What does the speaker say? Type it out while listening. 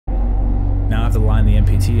line the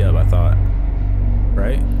MPT up, I thought.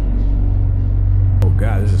 Right? Oh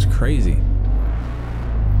god, this is crazy.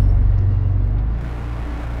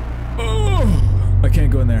 Oh, I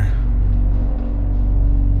can't go in there.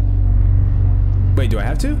 Wait, do I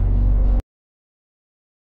have to?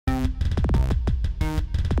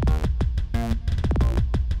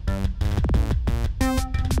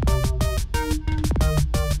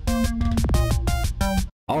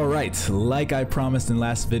 Alright, like I promised in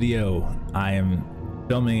last video, I am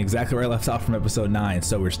filming exactly where I left off from episode 9.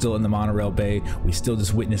 So we're still in the monorail bay. We still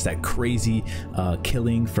just witnessed that crazy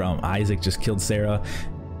killing from Isaac. Just killed Sarah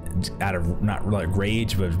out of not like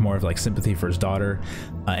rage, but more of like sympathy for his daughter.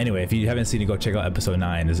 Anyway, if you haven't seen it, go check out episode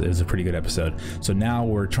 9. It's a pretty good episode. So now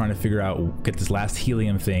we're trying to figure out, get this last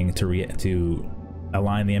helium thing to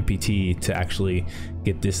align the MPT to actually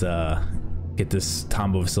get this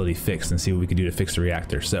Tombow facility fixed and see what we can do to fix the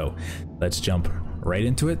reactor. So let's jump right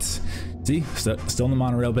into it. See, still in the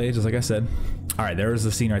monorail bay, just like I said. All right, there was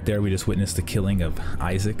the scene right there. We just witnessed the killing of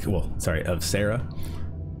Isaac, well, sorry, of Sarah.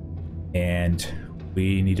 And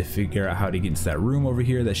we need to figure out how to get into that room over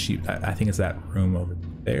here that she, I think it's that room over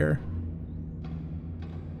there.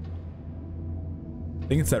 I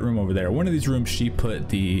think it's that room over there. One of these rooms she put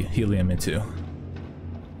the helium into.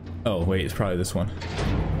 Oh, wait, it's probably this one.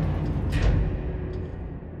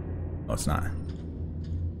 Oh, it's not.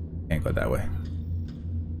 Can't go that way.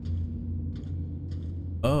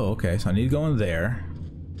 Oh, okay, so I need to go in there.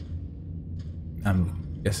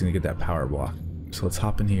 I'm guessing to get that power block. So let's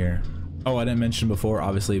hop in here. Oh, I didn't mention before,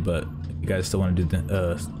 obviously, but if you guys still want to do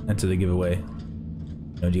enter the giveaway, you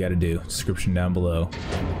know what you got to do. Description down below.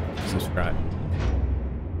 Subscribe.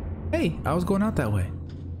 Hey, I was going out that way.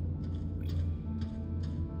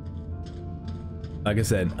 Like I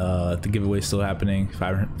said, the giveaway is still happening.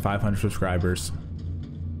 500 subscribers.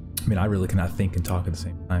 I mean, I really cannot think and talk at the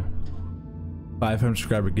same time. 500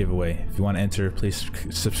 subscriber giveaway. If you want to enter, please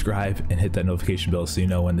subscribe and hit that notification bell so you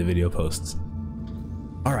know when the video posts.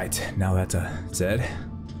 All right, now that's said,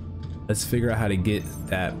 let's figure out how to get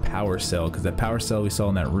that power cell, because that power cell we saw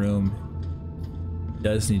in that room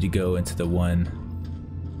does need to go into the one.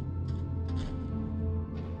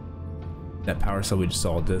 That power cell we just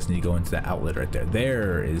saw does need to go into that outlet right there.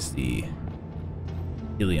 There is the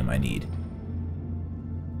helium I need.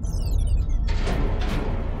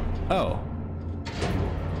 Oh.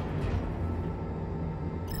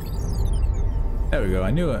 There we go.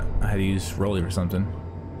 I knew it. I had to use Rolly or something.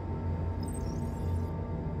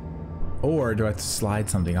 Or do I have to slide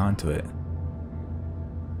something onto it?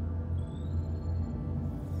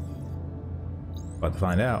 About to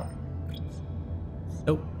find out.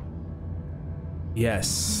 Nope.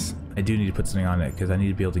 Yes, I do need to put something on it because I need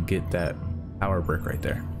to be able to get that power brick right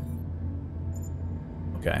there.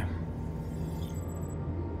 Okay.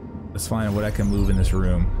 Let's find what I can move in this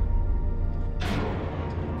room.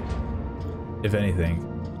 If anything.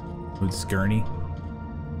 With this gurney.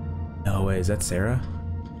 No way, is that Sarah?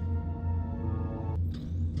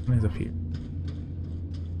 Something's up here.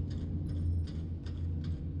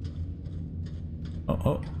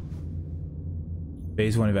 Oh.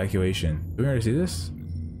 Phase 1 evacuation. Did we already see this?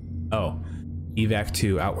 Oh. Evac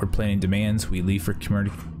 2. Outward planning demands. We leave for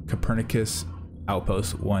Copernicus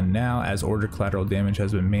Outpost 1 now. As ordered, collateral damage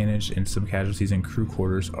has been managed and some casualties and crew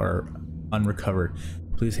quarters are unrecovered.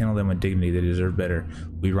 Please handle them with dignity. They deserve better.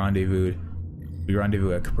 We rendezvous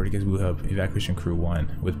at Copernicus Woo Hub. Evacuation crew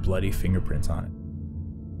 1 with bloody fingerprints on it.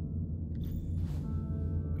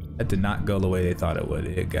 That did not go the way they thought it would.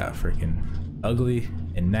 It got freaking ugly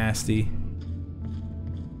and nasty.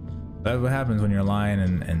 That's what happens when you're lying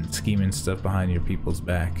and scheming stuff behind your people's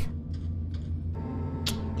back.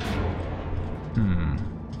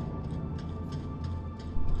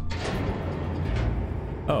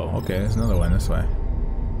 Oh, okay, there's another one this way.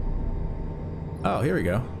 Oh, here we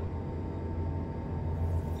go.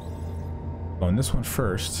 Going this one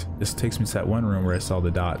first. This takes me to that one room where I saw the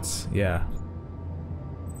dots. Yeah.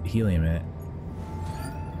 Helium in it.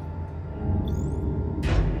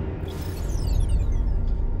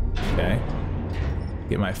 Okay.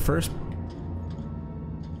 Get my first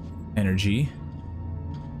energy.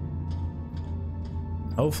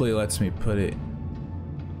 Hopefully it lets me put it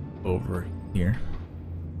over here.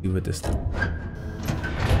 See what this does.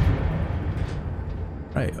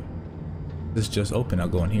 Right. This just open. I'll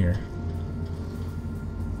go in here.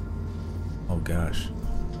 Oh gosh.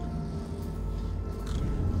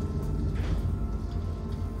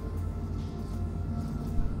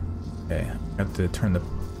 Okay, I have to turn the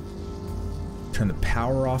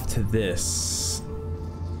power off to this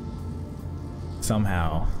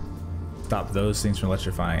somehow. Stop those things from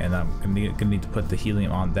electrifying, and I'm gonna need to put the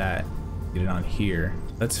helium on that Get it on here.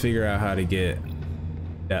 Let's figure out how to get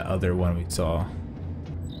that other one we saw.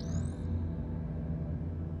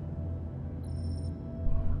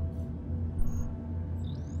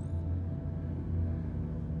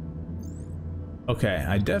 Okay,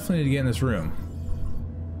 I definitely need to get in this room.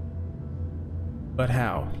 But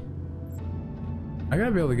how? I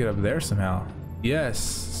gotta be able to get up there somehow. Yes,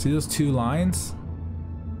 see those two lines?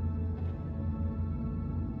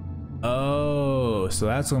 Oh, so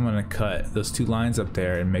that's what I'm gonna cut. Those two lines up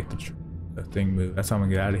there and make the thing move. That's how I'm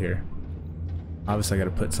gonna get out of here. Obviously, I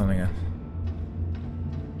gotta put something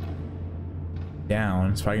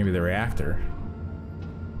down. It's probably gonna be the reactor.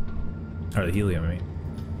 Or the helium, I mean.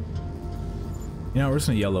 You know, we're just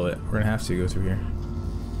gonna yellow it. We're gonna have to go through here.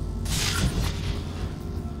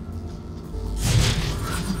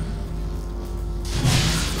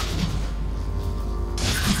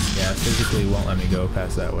 Yeah, physically won't let me go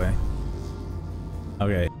past that way.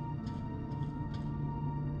 Okay.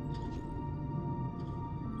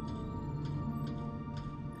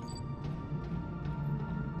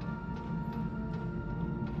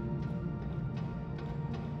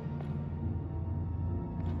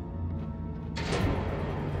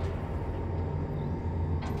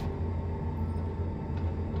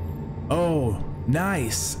 Oh,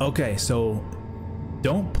 nice. Okay, so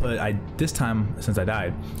don't put, this time since I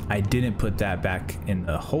died, I didn't put that back in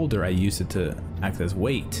the holder. I used it to act as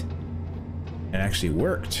weight. It actually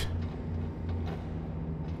worked.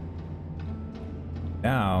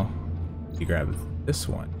 Now you grab this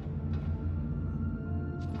one.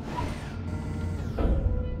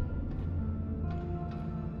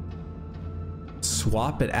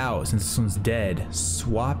 Swap it out. Since this one's dead,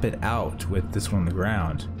 swap it out with this one on the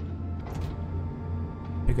ground.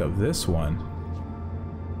 Pick up this one.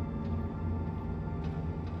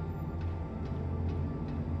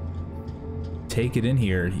 Take it in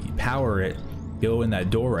here, power it, go in that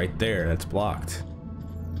door right there that's blocked.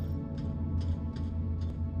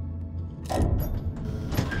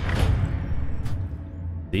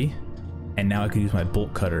 See? And now I can use my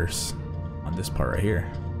bolt cutters on this part right here.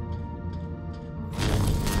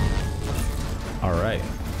 All right.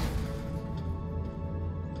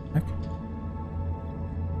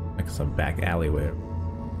 Like some back alleyway.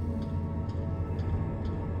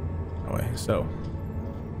 Anyway, so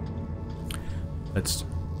let's.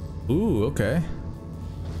 Ooh, okay.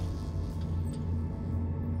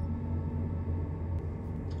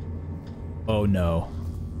 Oh no.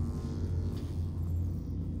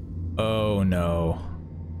 Oh no.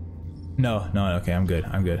 No, no, okay, I'm good.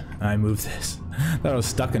 I'm good. I moved this. I thought I was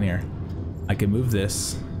stuck in here. I can move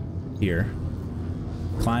this here.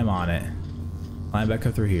 Climb on it. Climb back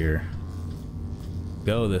up through here.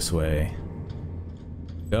 Go this way.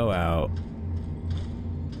 Go out.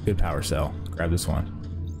 Good power cell. Grab this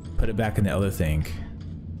one. Put it back in the other thing.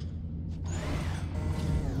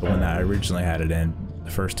 The one that I originally had it in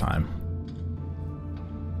the first time.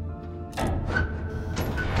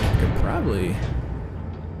 I could probably...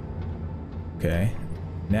 Okay.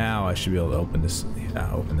 Now I should be able to open this.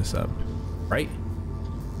 Yeah, open this up. Right?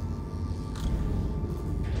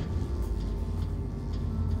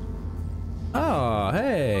 Oh,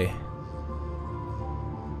 hey.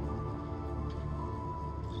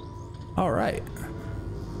 All right.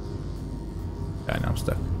 Yeah, now I'm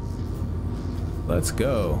stuck. Let's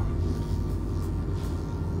go.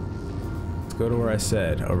 Let's go to where I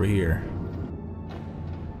said, over here.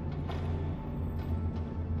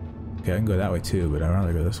 Okay, I can go that way too, but I'd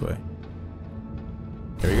rather go this way.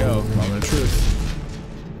 Here we go, moment of truth.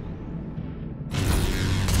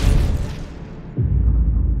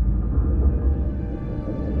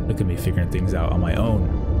 Look at me figuring things out on my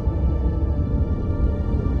own.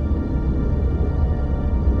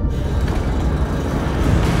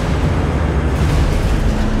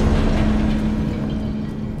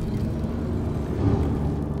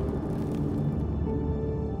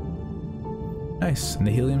 Nice, and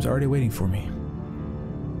the helium's already waiting for me.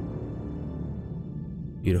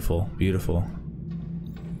 Beautiful, beautiful.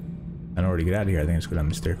 I know where to get out of here. I think I just go down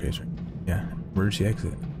the staircase, right? Yeah, emergency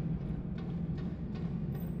exit.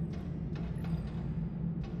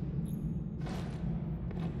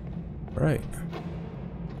 All right.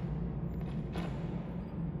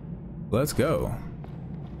 Let's go.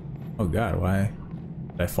 Oh God, why?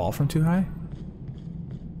 Did I fall from too high?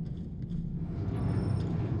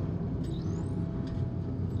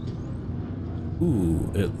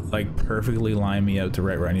 Ooh, it like perfectly lined me up to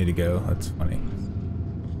right where I need to go. That's funny.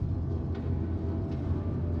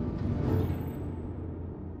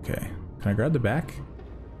 Okay, can I grab the back?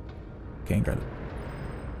 Can't grab it.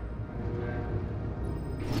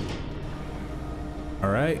 All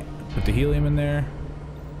right, put the helium in there.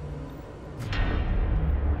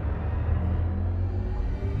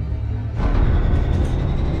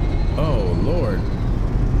 Oh, Lord.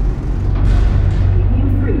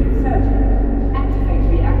 Helium-3 surgery. Activate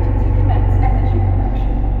reactor to commence energy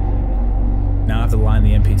production. Now I have to line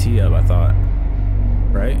the MPT up, I thought.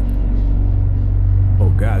 Right? Oh,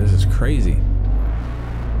 God, this is crazy.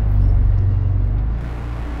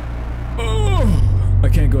 Oh, I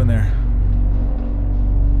can't go in there.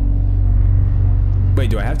 Wait,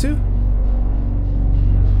 do I have to?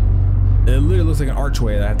 It literally looks like an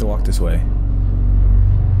archway that I have to walk this way.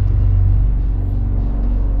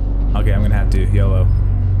 Okay, I'm gonna have to. YOLO.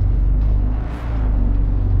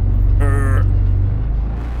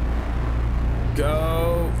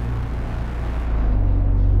 Go.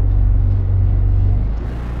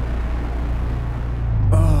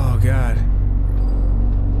 Oh, God.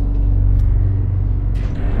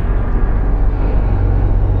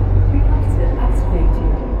 Reactor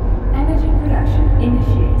activated. Energy production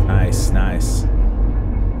initiated. Nice, nice.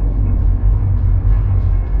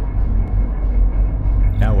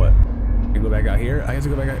 Now what? I go back out here? I have to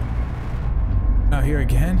go back out here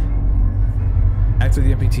again?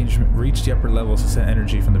 Activate the MPT instrument. Reach the upper levels to send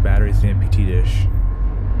energy from the battery to the MPT dish.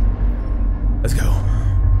 Let's go.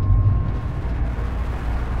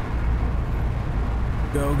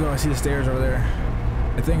 Go, go. I see the stairs over there.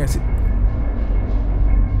 I think I see...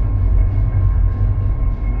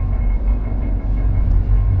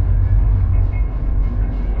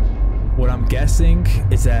 What I'm guessing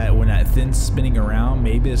is that when that thing's spinning around,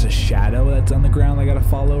 maybe there's a shadow that's on the ground I gotta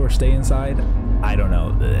follow or stay inside. I don't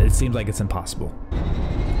know. It seems like it's impossible.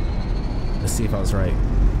 Let's see if I was right.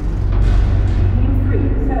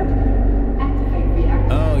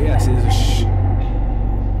 Oh yeah, see there's a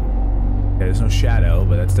there's no shadow,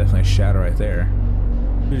 but that's definitely a shadow right there.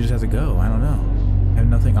 We just have to go. I don't know. I have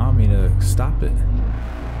nothing on me to stop it.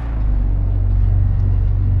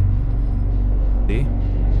 See?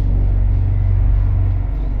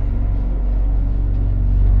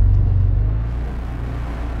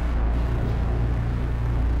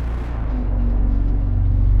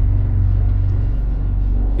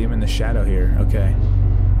 I'm in the shadow here. Okay.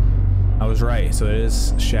 I was right. So it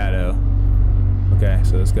is shadow. Okay,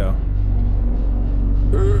 so let's go.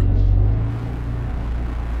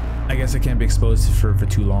 I guess I can't be exposed for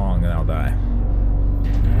too long and I'll die.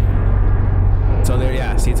 So there,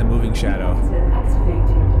 yeah, see, it's a moving shadow.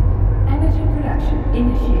 Activated. Energy production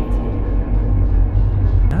initiated.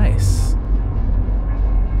 Nice.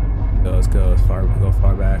 Let's go far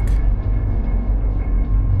back.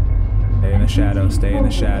 Stay in the shadow, stay in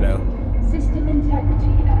the shadow. System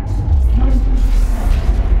integrity at 90%.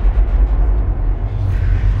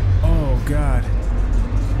 Oh, God.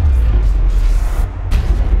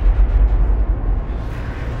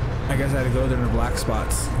 I guess I had to go there in the black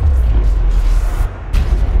spots.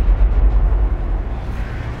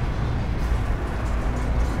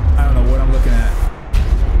 I don't know what I'm looking at.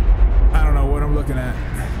 I don't know what I'm looking at.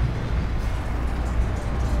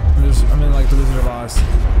 I'm in like the Wizard of Oz.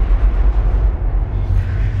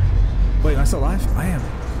 Wait, am I still alive? I am. I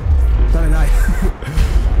thought I died.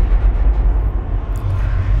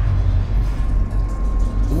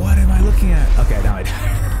 What am I looking at? Okay, now I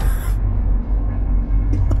died.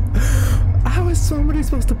 How is somebody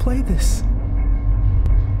supposed to play this?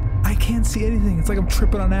 I can't see anything. It's like I'm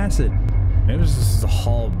tripping on acid. Maybe this is a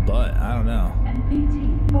hall butt. I don't know.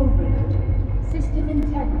 MPT overload. System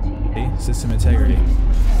integrity. See? System integrity.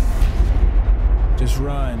 Just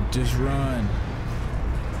run. Just run.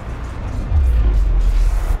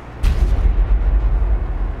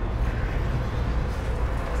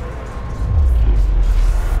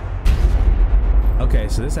 Okay,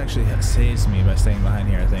 so this actually saves me by staying behind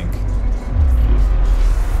here, I think.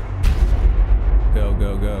 Go,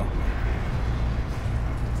 go, go.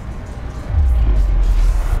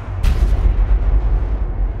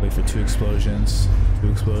 Wait for 2 explosions.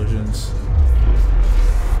 2 explosions.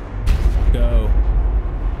 Go.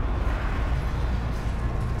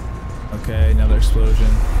 Okay, another explosion.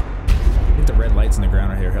 I think the red lights in the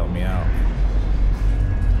ground right here help me out.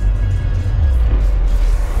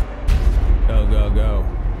 Go, go, go.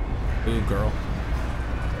 Ooh, girl.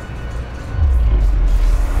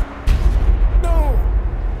 No!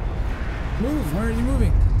 Move! Why are you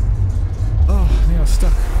moving? Oh, I think I was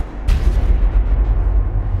stuck.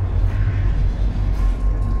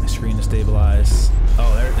 My screen to stabilize.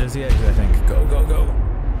 Oh, there's the exit, I think. Go, go, go.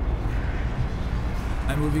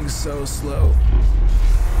 I'm moving so slow.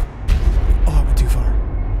 Oh, I went too far.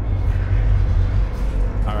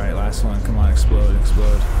 Alright, last one. Come on, explode,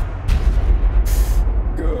 explode.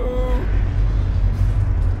 Go.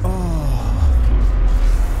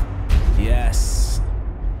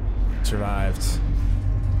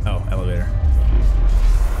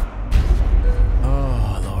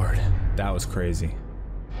 crazy.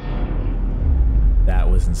 That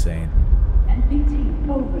was insane. NPT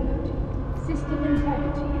overloaded. System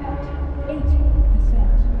integrity at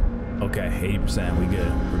 80%. Okay, 80%. We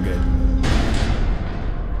good. We're good.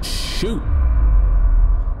 Shoot.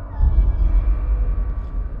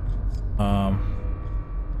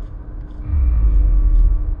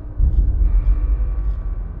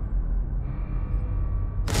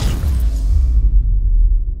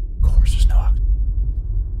 Of course, there's no oxygen.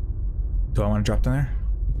 Do I want to drop down there?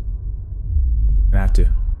 I have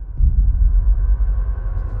to.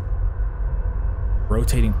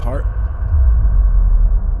 Rotating part.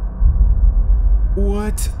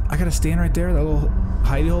 What? I gotta stand right there? That little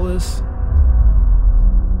hidey hole is?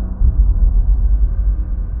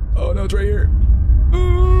 Oh no, it's right here.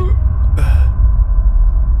 Ooh.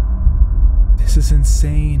 This is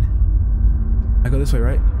insane. I go this way,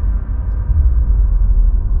 right?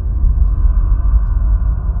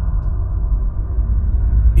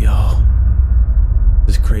 Yo.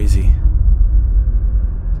 This is crazy.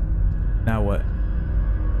 Now what?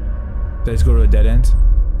 Did I just go to a dead end?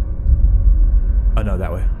 Oh no,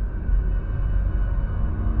 that way.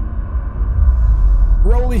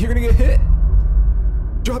 Rolly, you're gonna get hit!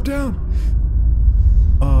 Drop down!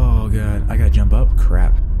 Oh god, I gotta jump up?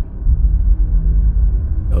 Crap.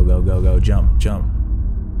 Go, go, go, go, jump, jump.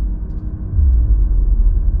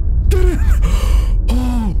 Get it!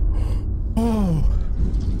 Oh! Oh!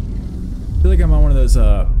 I feel like I'm on one of those,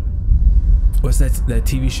 what's that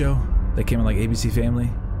TV show that came on like ABC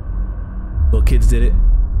Family? Little kids did it.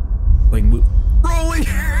 Like, Rolly!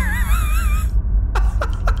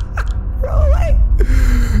 Rolly!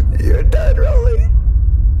 You're done, Rolly!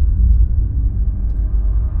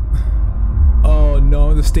 Oh no,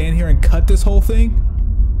 I'm gonna stand here and cut this whole thing?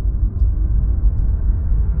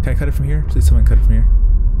 Can I cut it from here? Please someone cut it from here.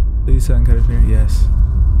 Please someone cut it from here. Yes.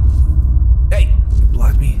 Hey! You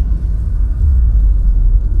blocked me.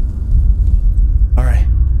 Alright.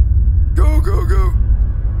 Go, go, go!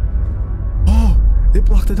 Oh! It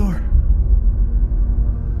blocked the door.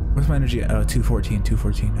 What's my energy? Oh, 214,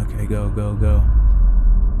 214. Okay, go, go, go.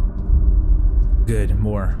 Good,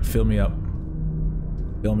 more. Fill me up.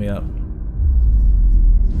 Fill me up.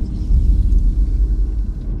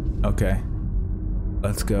 Okay.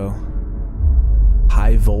 Let's go.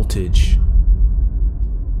 High voltage.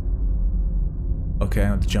 Okay, I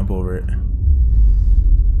have to jump over it.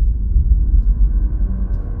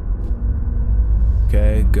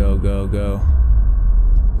 Okay, go, go, go.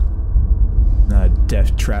 Not a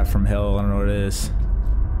death trap from hell, I don't know what it is.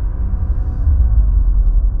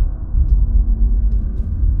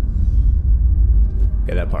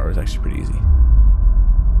 Okay, that part was actually pretty easy.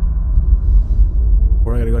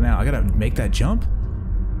 Where do I gotta go now? I gotta make that jump?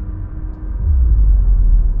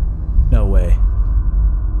 No way.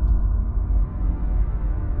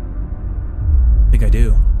 I think I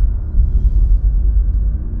do.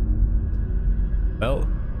 Well,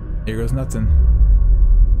 here goes nothing.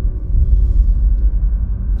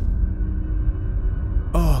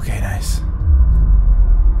 Oh, okay, nice.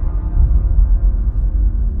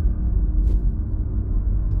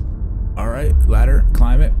 Alright, ladder,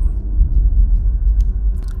 climb it.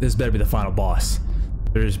 This better be the final boss.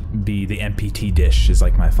 There's be the MPT dish is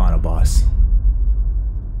like my final boss.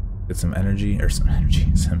 Get some energy, or some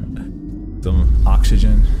energy, some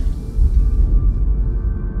oxygen.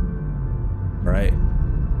 Right.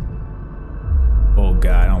 Oh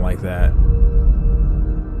god, I don't like that.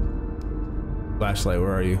 Flashlight,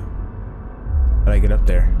 where are you? How did I get up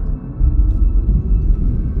there?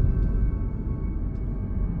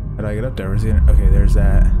 How did I get up there? Where's the... Okay, there's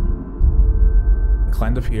that. I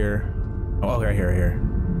climbed up here. Oh, right here, right here.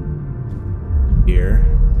 Here.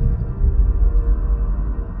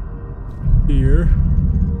 Here.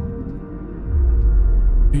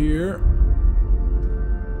 Here.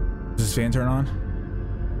 Does this fan turn on?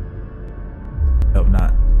 Nope,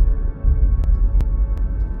 not.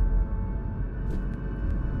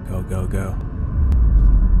 Go, go, go.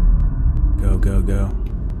 Go, go, go.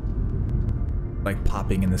 Like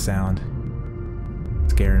popping in the sound.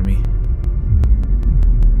 Scaring me.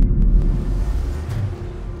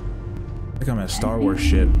 I think I'm in a Star Wars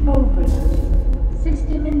ship. Overload.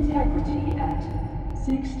 System integrity at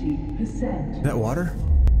 60%. Is that water?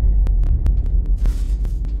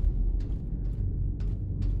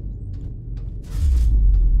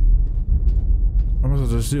 What am I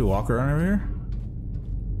supposed to do? Walk around over here?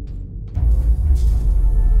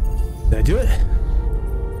 Did I do it?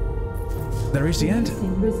 Did I reach the end?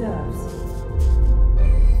 Reserves.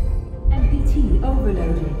 NPT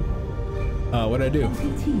overloaded. What did I do?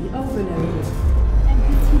 NPT overloaded.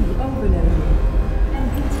 NPT overloaded.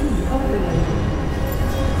 MPT overloaded.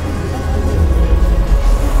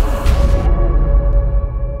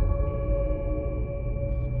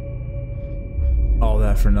 All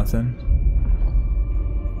that for nothing.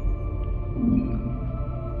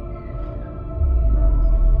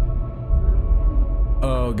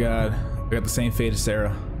 Oh god, I got the same fate as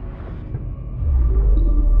Sarah.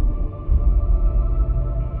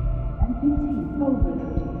 MPT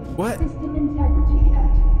overloaded. What? System integrity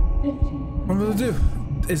at 50. What am I supposed to do?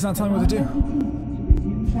 It's not telling me what to do. MPT to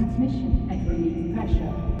resume transmission and relieve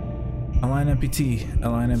pressure. Align MPT.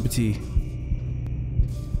 Align MPT.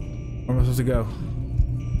 Where am I supposed to go?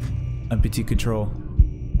 MPT control.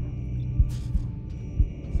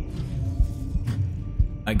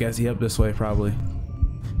 I guess, yep, this way probably.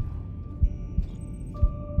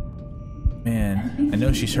 Man, I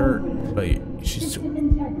know she's hurt, but she's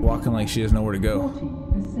walking like she doesn't know where to go.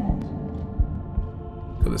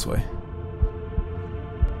 40%. Go this way.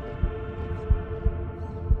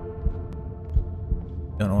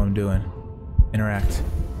 Don't know what I'm doing. Interact.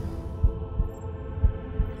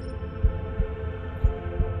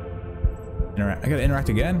 Interact. I gotta interact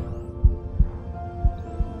again?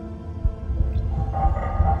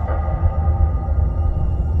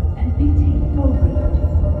 MPT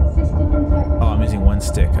overloaded. System integrity. Oh, I'm using one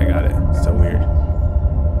stick. I got it. So weird.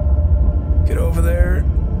 Get over there.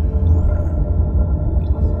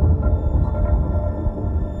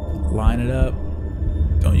 Line it up.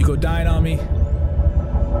 Don't you go dying on me.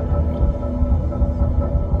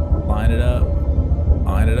 Line it up.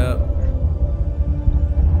 Line it up.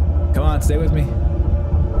 Come on, stay with me.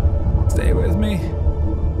 Stay with me.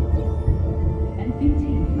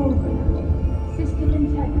 MPT overloaded. System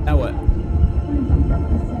integrity. Now what?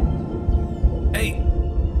 100%. Hey.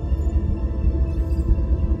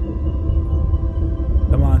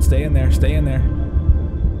 Come on, stay in there. Stay in there.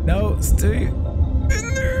 No, stay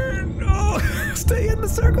in there. No, stay in the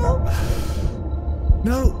circle.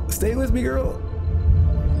 No, stay with me, girl.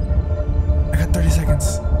 I got 30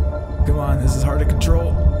 seconds. Come on, this is hard to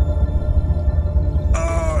control.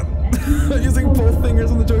 Using both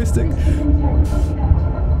fingers on the joystick.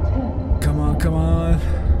 Come on, come on.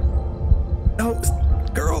 No,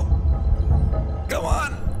 girl. Come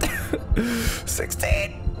on.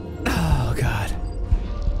 16. Oh, God.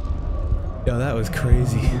 Yo, that was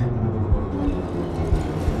crazy.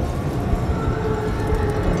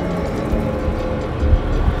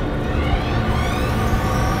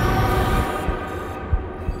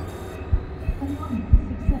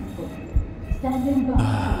 Standing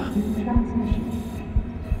by to transmission.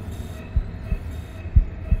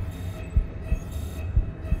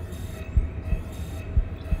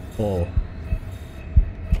 Oh.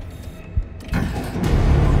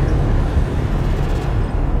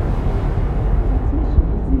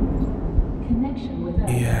 Connection with Earth.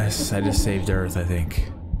 Yes, I just saved Earth, I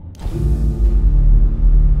think.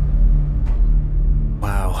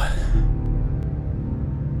 Wow.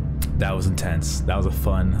 That was intense. That was a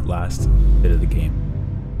fun last bit of the game.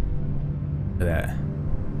 Look at that.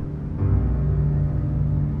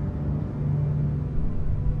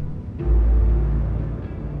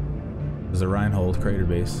 There's a Reinhold crater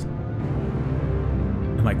base.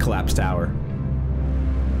 And my collapsed tower.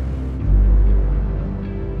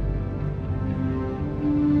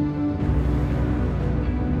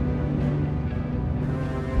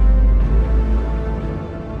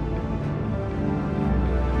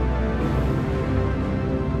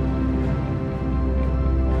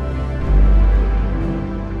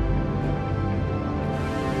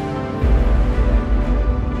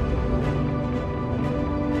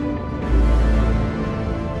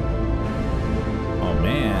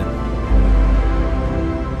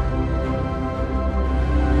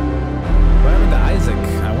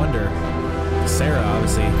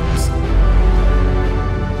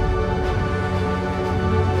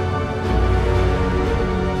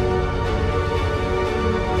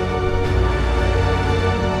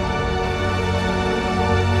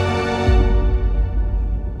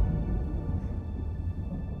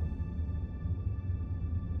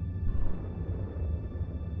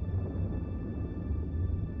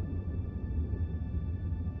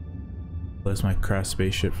 That's my crashed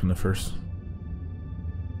spaceship from the first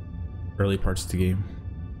early parts of the game.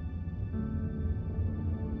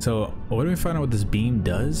 So, what do we find out what this beam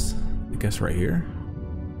does? I guess right here.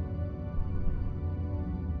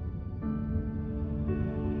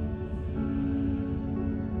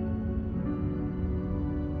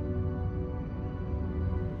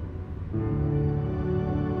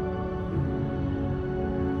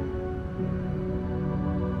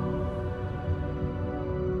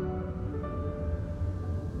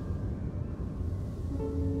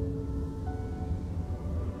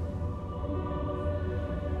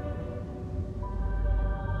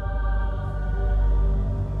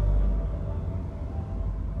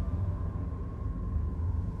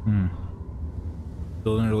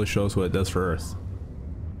 Still didn't really show us what it does for Earth.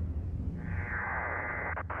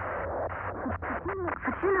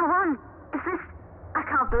 Fatima 1, is this... I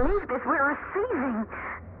can't believe this. We're receiving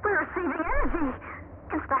energy.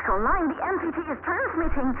 It's back online. The MPT is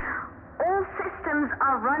transmitting. All systems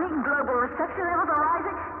are running. Global reception levels are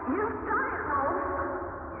rising. You've done it,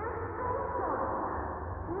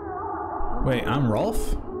 Rolf. Wait, I'm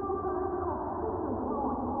Rolf?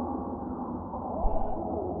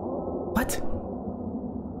 What?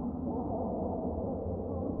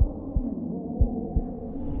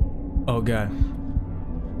 Oh god.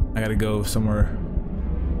 I gotta go somewhere.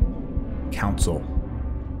 Council.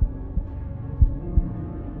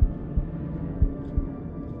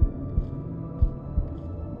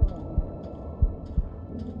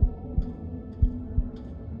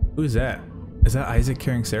 Who's that? Is that Isaac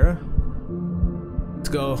carrying Sarah? Let's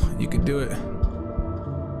go. You can do it.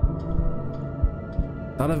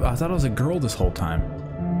 I thought it was a girl this whole time.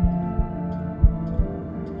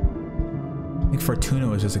 I think Fortuna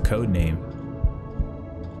was just a code name.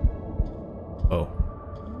 Oh.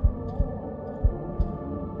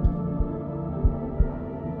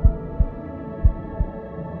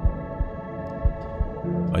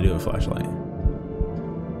 I do have a flashlight.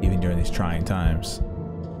 Even during these trying times.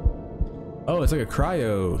 Oh, it's like a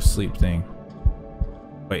cryo sleep thing.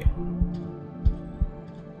 Wait.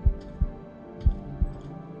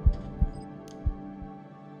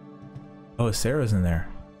 Oh, Sarah's in there.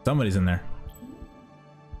 Somebody's in there.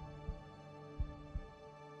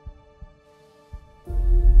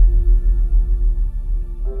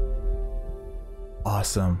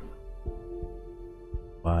 Awesome.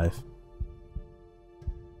 5.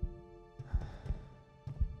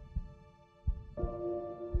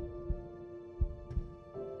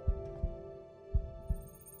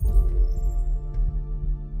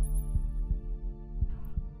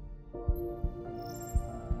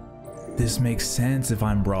 This makes sense if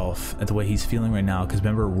I'm Rolf at the way he's feeling right now, because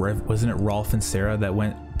remember, wasn't it Rolf and Sarah that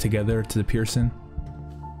went together to the Pearson?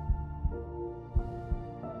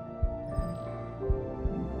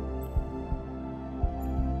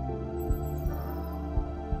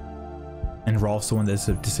 And Rolf's the one that's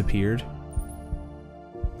disappeared?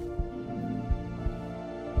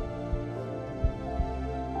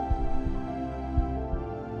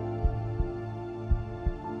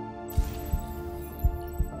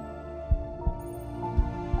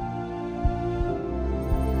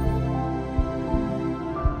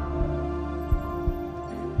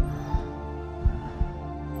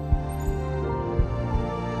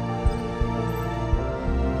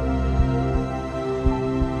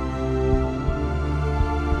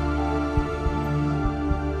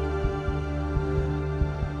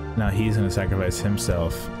 Now he's going to sacrifice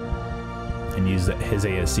himself and use his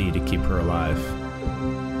ASC to keep her alive.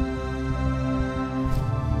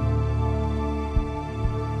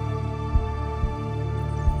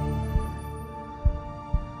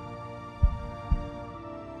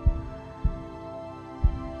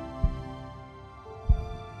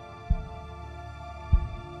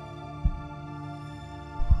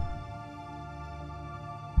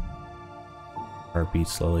 Heartbeat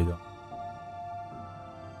slowly going.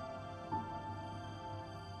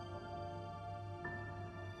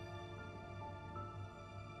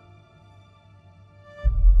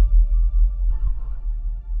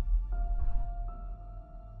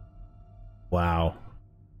 Wow.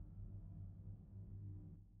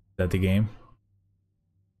 Is that the game?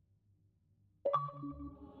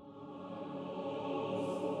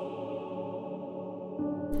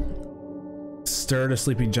 Stirred a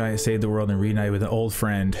sleeping giant, saved the world, and reunited with an old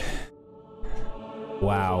friend.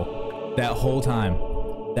 Wow. That whole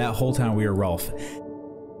time we were Rolf.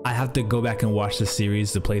 I have to go back and watch the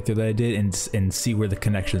series, the playthrough that I did, and see where the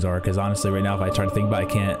connections are, because honestly right now if I try to think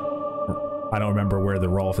about it, I don't remember where the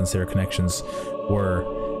Rolf and Sarah connections were.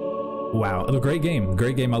 Wow, a great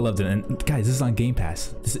game, I loved it. And guys, this is on Game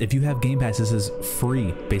Pass. If you have Game Pass, this is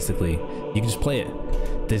free basically. You can just play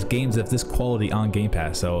it. There's games of this quality on Game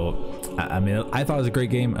Pass, so I mean, I thought it was a great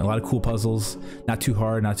game. A lot of cool puzzles, not too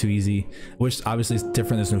hard, not too easy, which obviously is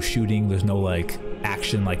different. There's no shooting, there's no like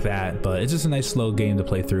action like that, but it's just a nice slow game to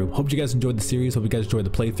play through. Hope you guys enjoyed the series, hope you guys enjoyed the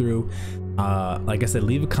playthrough. Like I said,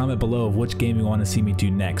 leave a comment below of which game you want to see me do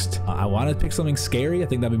next. I want to pick something scary. I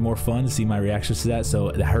think that'd be more fun to see my reactions to that.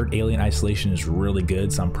 So I heard Alien Isolation is really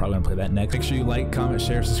good, so I'm probably gonna play that next. Make sure you like, comment,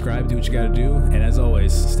 share, subscribe, do what you gotta do, and as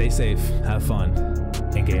always, stay safe, have fun,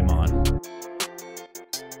 and game on.